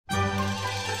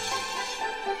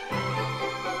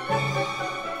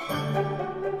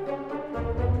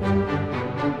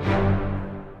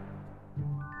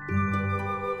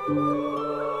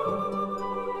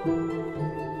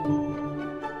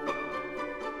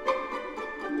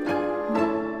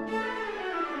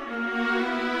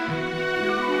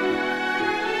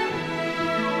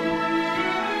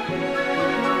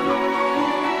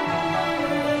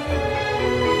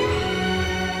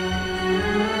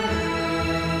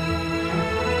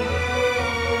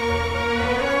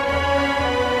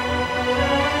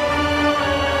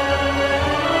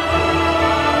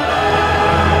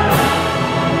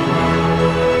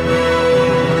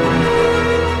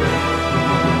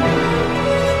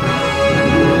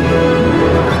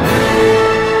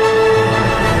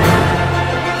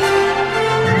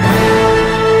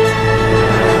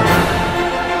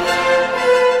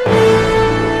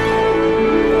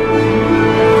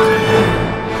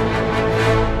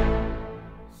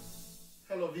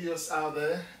viewers out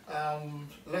there,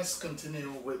 let's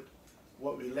continue with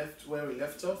where we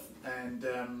left off, and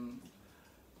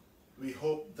we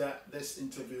hope that this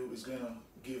interview is going to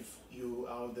give you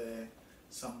out there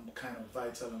some kind of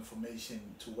vital information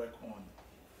to work on,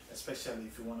 especially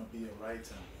if you want to be a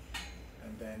writer,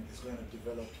 and then it's going to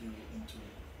develop you into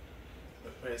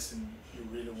the person you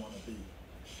really want to be.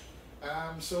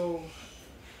 So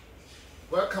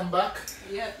welcome back.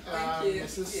 Yeah, thank you.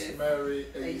 Mrs. Mary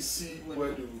Ayisi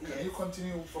Boadu. Can you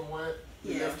continue from where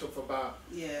we left off about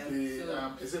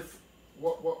the is it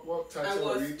what title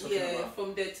were you talking about?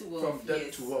 From death to wealth. From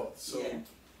death to wealth. So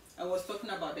I was talking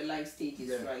about the life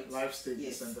stages, right? Life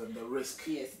stages and then the risk.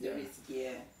 Yes, the risk,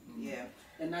 yeah.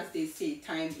 And as they say,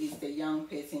 time is the young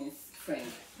person's friend.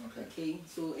 Okay.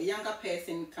 So a younger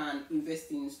person can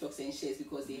invest in stocks and shares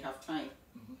because they have time.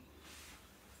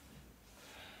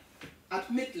 At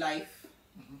midlife,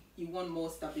 you want more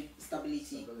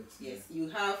stability. Yes, you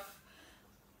have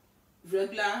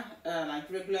regular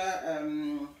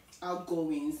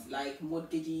outgoings like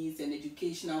mortgages and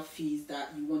educational fees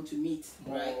that you want to meet.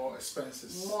 More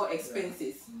expenses. More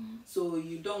expenses. So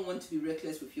you don't want to be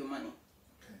reckless with your money.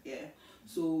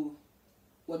 So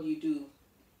what do?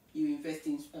 You invest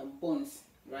in bonds,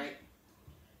 right?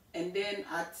 And then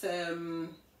at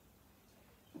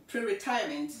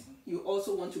pre-retirement, you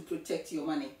also want to protect your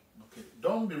money. Okay.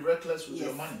 Don't be reckless with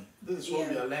your money. This is what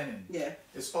we are learning.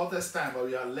 It's all this time, but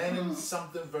we are learning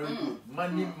something very good.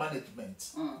 Money management.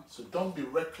 So don't be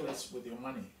reckless with your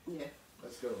money.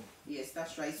 Let's go. Yes,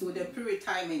 that's right. So the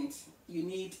pre-retirement, you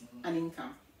need an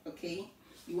income. Okay.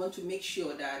 You want to make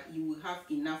sure that you will have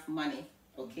enough money.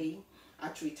 Okay.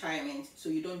 At retirement, so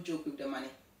you don't joke with the money.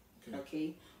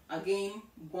 Okay. Again,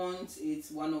 bonds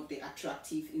is one of the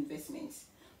attractive investments.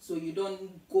 So you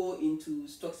don't go into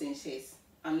stocks and shares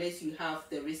unless you have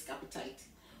the risk appetite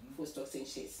for stocks and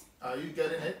shares. Are you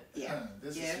getting it? Yeah.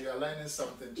 You are learning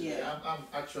something today. I'm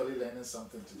actually learning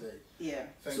something today.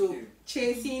 Thank you.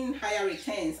 Chasing higher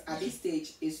returns at this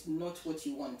stage is not what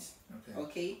you want.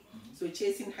 Okay. So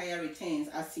chasing higher returns,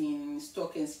 as in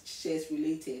stock and shares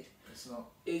related,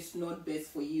 it's not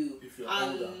best for you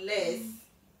unless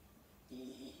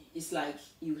it's like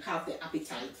you have the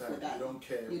appetite for that. You don't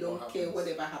care. You don't care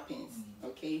whatever happens.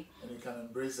 Okay. And you can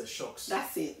embrace the shocks.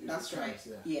 That's it. That's right.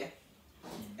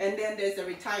 And then there's the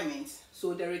retirement.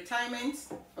 So the retirement,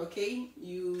 okay,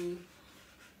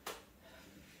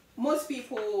 most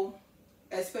people,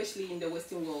 especially in the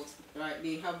Western world, right,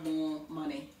 they have more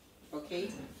money. Okay.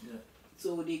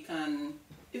 So they can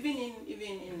even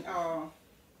in our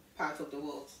part of the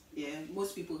world,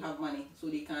 most people have money, so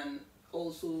they can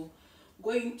also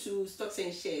go into stocks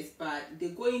and shares, but they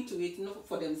go into it not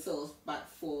for themselves but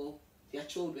for their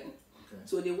children.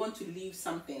 So they want to leave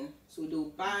something, so they'll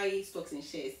buy stocks and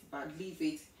shares but leave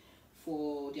it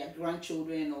for their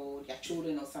grandchildren or their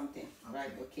children or something. Right?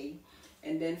 Okay.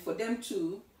 And then for them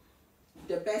too,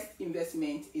 the best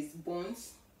investment is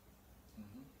bonds.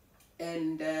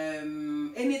 And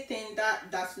anything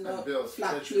that does not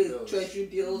fluctuate, treasury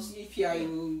bills. If you are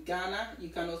in Ghana, you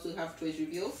can also have treasury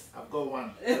bills. I've got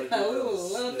one.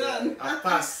 Well done. I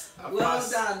pass. Well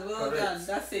done.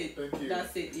 That's it. Thank you.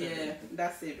 That's it.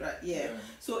 That's it. Right.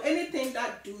 So anything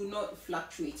that do not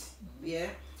fluctuate.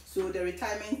 So the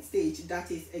retirement stage,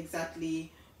 that is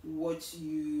exactly what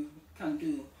you can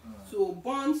do. So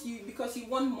bonds, because you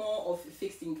want more of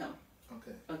fixed income.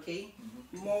 Okay.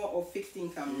 More of fixed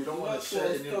income. You don't want to share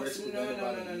any risk with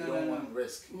anybody. No. You don't want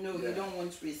risk. No, you don't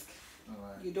want risk.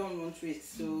 You don't want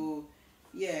risk. So,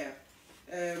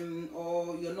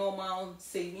 or your normal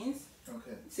savings.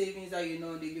 Savings that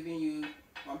they're giving you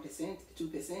 1%,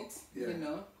 2%. You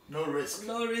know. No risk.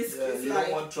 No risk. You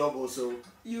don't want trouble, so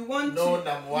you want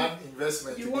number one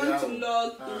investment. You want to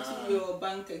log into your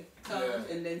bank account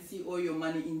and then see all your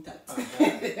money intact.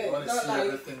 You want to see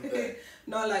everything there.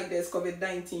 Not like there's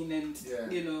COVID-19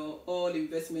 and all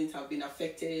investments have been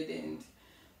affected and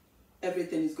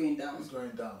everything is going down. It's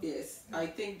going down. Yes, I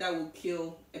think that will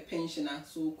kill a pensioner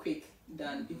so quick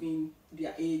than even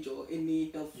their age or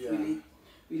any health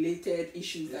related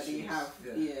issues that they have.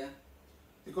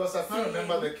 Because I can't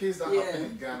remember the case that happened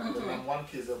in Ghana, the one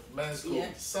case of men's gold.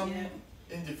 Some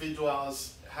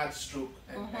individuals had stroke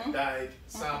and died,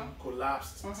 some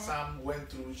collapsed, some went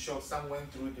through shock, some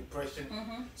went through depression.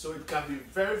 So it can be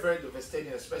very, very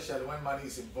devastating, especially when money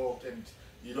is involved and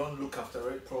you don't look after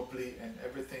it properly and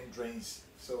everything drains.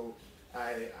 So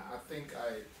I think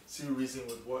I see reason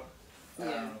with what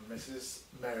Mrs.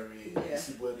 Mary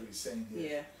Ayisi Boadu is saying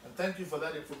here. And thank you for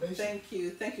that information.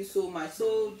 Thank you so much.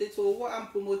 So what I'm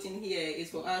promoting here is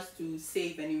for us to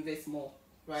save and invest more,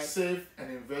 right? Save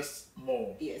and invest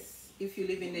more. Yes. If you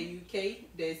live in the UK,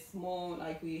 there's more,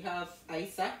 like we have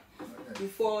ISA. Okay.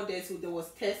 Before there was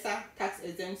TESA, tax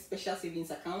exempt special savings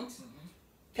account.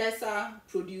 TESA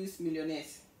produced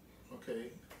millionaires. Okay.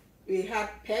 We had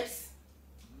PEPs,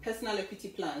 personal equity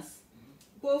plans.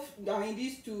 Both, I mean,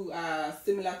 these two are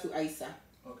similar to ISA.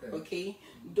 Okay. Okay.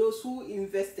 Those who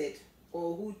invested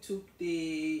or who took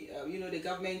the, the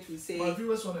government will say. My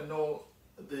viewers want to know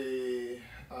the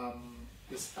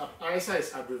ISA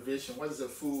is abbreviation. What is the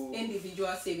full?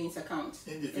 Individual savings account.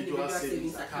 Individual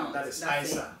savings account. That is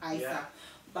ISA. ISA. Yeah.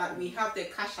 But we have the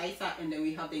cash ISA and then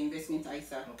we have the investment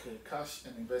ISA. Okay, cash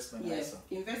and investment ISA.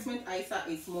 Investment ISA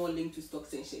is more linked to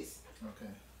stocks and shares.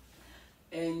 Okay.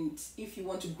 And if you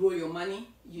want to grow your money,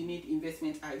 you need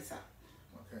investment ISA.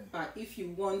 Okay. But if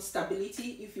you want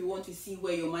stability, if you want to see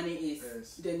where your money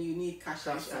is, then you need cash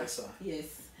ISA.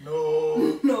 Yes.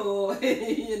 No. No. No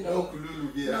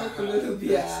kululu bia. No kululu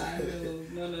bia.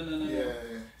 No. Yeah.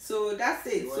 So that's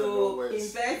it. So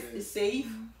invest, save,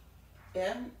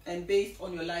 and based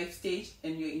on your life stage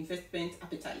and your investment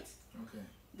appetite. Okay.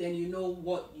 Then you know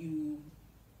what you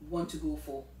want to go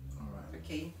for. All right.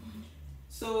 Okay.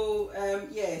 So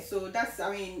so that's,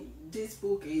 I mean, this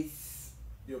book is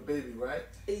your baby, right?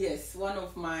 Yes, one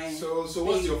of my. So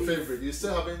what's your favorite? You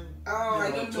still haven't. Oh, I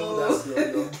don't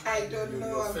know. I don't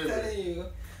know. I'm telling you,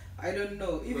 I don't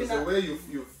know. Even the way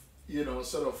you've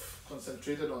sort of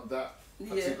concentrated on that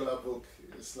particular book,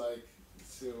 it's like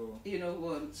you know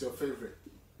what? It's your favorite.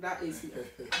 That is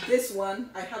this one.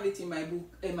 I have it in my book,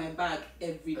 in my bag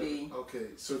every day. Okay,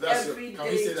 so that's can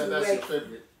we say that's your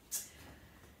favorite?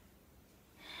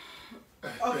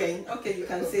 Okay, you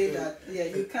can say that. Yeah,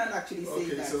 you can actually say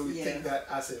that. Okay, so we take that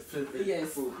as a favorite.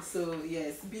 Yes. So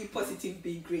yes, be positive,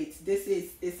 be great.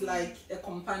 It's like a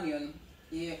companion.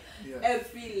 Yeah.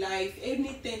 Every life,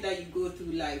 anything that you go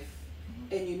through life,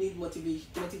 and you need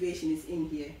motivation is in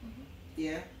here.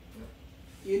 Yeah.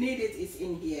 You need it. It's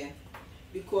in here,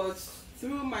 because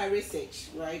through my research,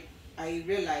 right, I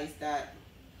realized that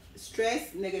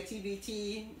stress,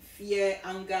 negativity, fear,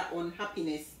 anger,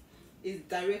 unhappiness is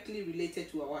directly related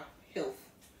to our health.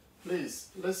 Please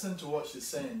listen to what she's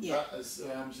saying. That is,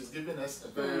 she's giving us a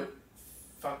very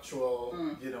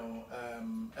factual,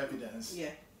 evidence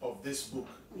of this book.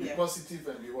 Be positive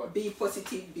and be what? Be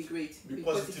positive, be great. Be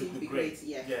positive, be great.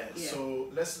 Yeah. So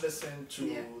let's listen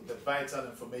to the vital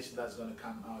information that's going to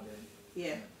come out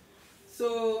there.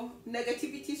 So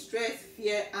negativity, stress,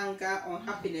 fear, anger,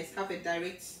 unhappiness have a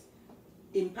direct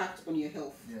impact on your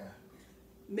health.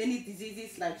 Many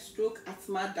diseases like stroke,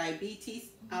 asthma, diabetes,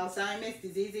 Alzheimer's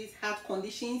diseases, heart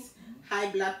conditions, high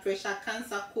blood pressure,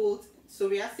 cancer, cold,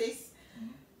 psoriasis,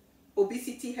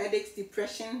 obesity, headaches,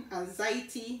 depression,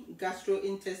 anxiety,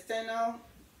 gastrointestinal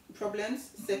problems,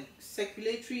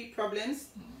 circulatory problems,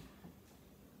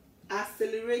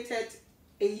 accelerated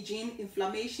aging,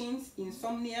 inflammations,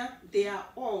 insomnia, they are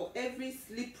all, every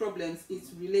sleep problems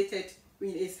is related,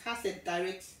 it has a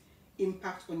direct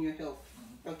impact on your health.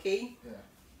 Okay?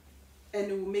 And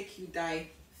it will make you die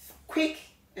quick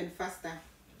and faster.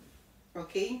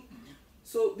 Okay?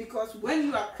 So because when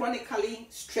you are chronically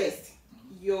stressed,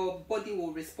 your body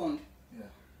will respond.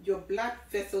 Your blood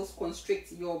vessels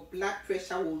constrict, your blood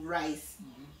pressure will rise,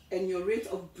 and your rate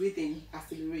of breathing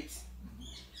accelerates.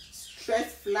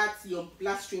 Stress floods your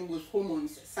bloodstream with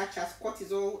hormones such as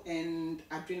cortisol and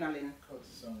adrenaline.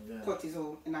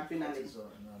 Cortisol and adrenaline.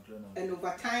 And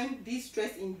over time, these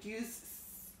stress-induced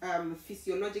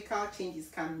physiological changes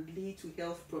can lead to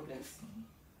health problems.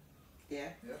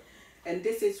 And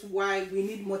this is why we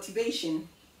need motivation.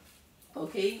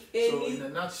 Okay. So in a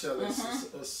nutshell,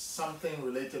 it's something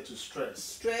related to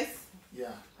stress.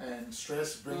 And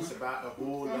stress brings about a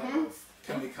whole lot of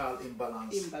chemical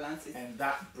imbalances, and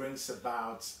that brings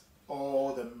about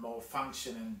all the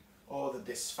malfunctioning, all the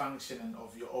dysfunctioning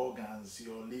of your organs,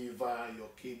 your liver, your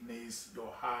kidneys,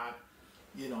 your heart,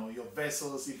 your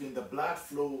vessels. Even the blood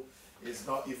flow is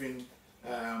not even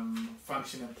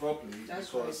functioning properly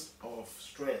because of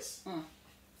stress.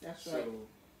 So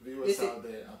viewers out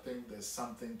there, I think there's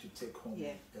something to take home.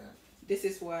 This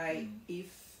is why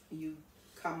if you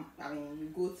you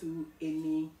go through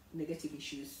any negative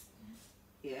issues,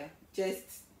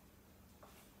 just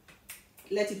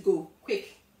let it go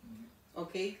quick.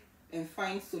 Okay, and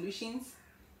find solutions,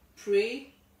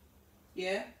 pray,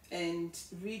 and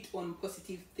read on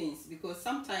positive things, because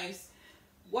sometimes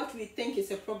what we think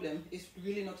is a problem is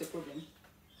really not a problem.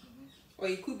 Or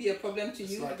it could be a problem to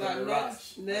you, like but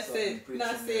that's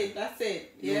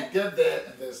it. You get there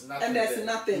and there's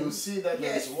nothing. You see that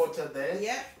there's water there.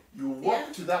 You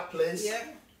walk to that place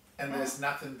and there's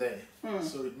nothing there.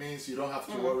 So it means you don't have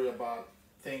to worry about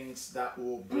things that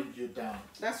will bring you down.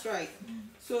 That's right.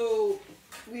 So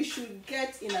we should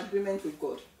get in agreement with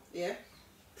God. Yeah.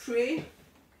 Pray